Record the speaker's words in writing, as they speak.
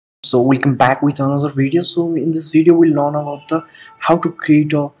So welcome back with another video. So in this video we'll learn about the how to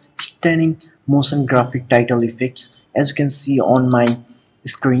create a stunning motion graphic title effects, as you can see on my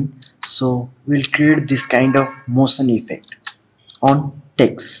screen. So we'll create this kind of motion effect on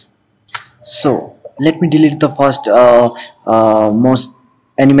text. So let me delete the first most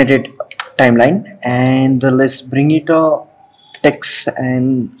animated timeline, and let's bring it text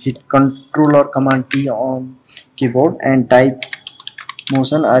and hit Ctrl or Command T on keyboard and type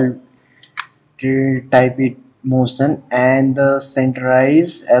motion. I'll type it motion and the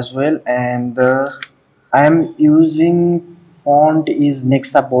centerize as well, and I'm using font is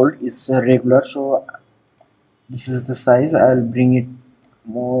Nexa bold. It's a regular, so this is the size. I'll bring it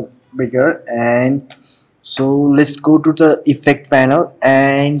more bigger. And so let's go to the effect panel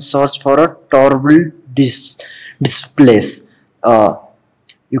and search for a toggle displays.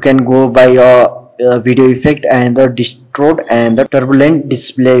 You can go by a video effect and the distort and the turbulent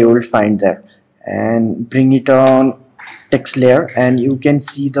display you will find there, and bring it on text layer, and you can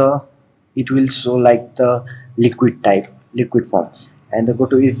see it will show like the liquid form. And go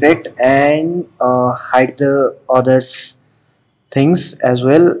to effect and hide the others things as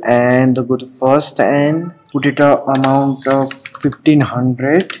well, and go to first and put it a amount of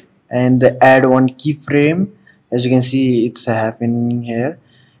 1500 and add one keyframe. As you can see, it's happening here,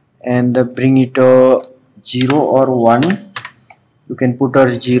 and bring it to 0 or 1. You can put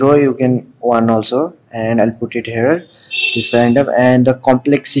a 0, you can 1 also, and I'll put it here this kind of. And the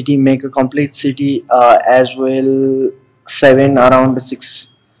complexity, make a complexity as well 7, around 6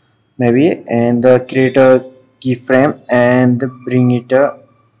 maybe, and create a keyframe and bring it a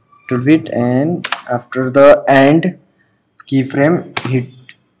little bit, and after the end keyframe hit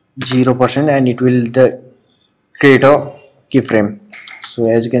 0% and it will create a keyframe. So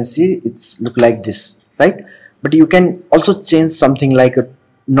as you can see, it's look like this, right? But you can also change something like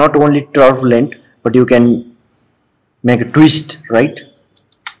not only turbulent, but you can make a twist, right?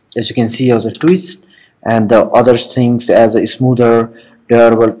 As you can see, as a twist, and the other things as a smoother,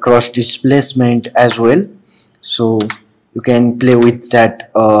 durable cross displacement as well. So you can play with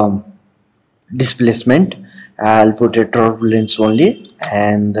that displacement. I'll put a turbulence only,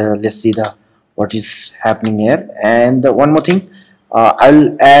 and let's see what is happening here. And one more thing,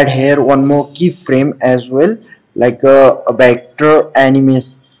 I'll add here one more keyframe as well, like a vector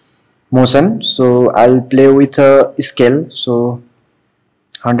animation motion. So I'll play with a scale, so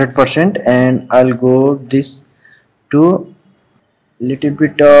 100%, and I'll go this to little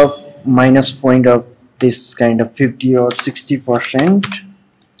bit of minus point of this kind of 50 or 60%,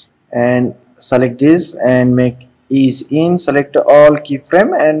 and select this and make ease in. Select all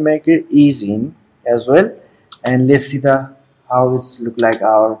keyframe and make it ease in as well, and let's see how it's look like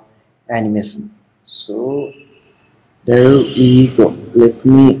our animation. So there we go. Let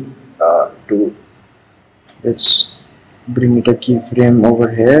me let's bring it a keyframe over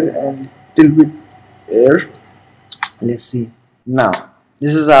here and little bit here. Let's see. Now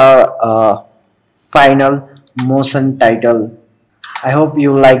this is our final motion title. I hope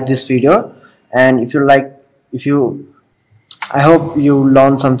you like this video, and I hope you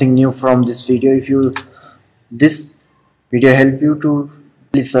learned something new from this video. If this video helped you, to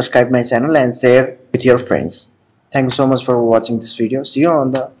please subscribe my channel and share with your friends. Thank you so much for watching this video. See you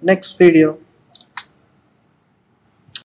on the next video.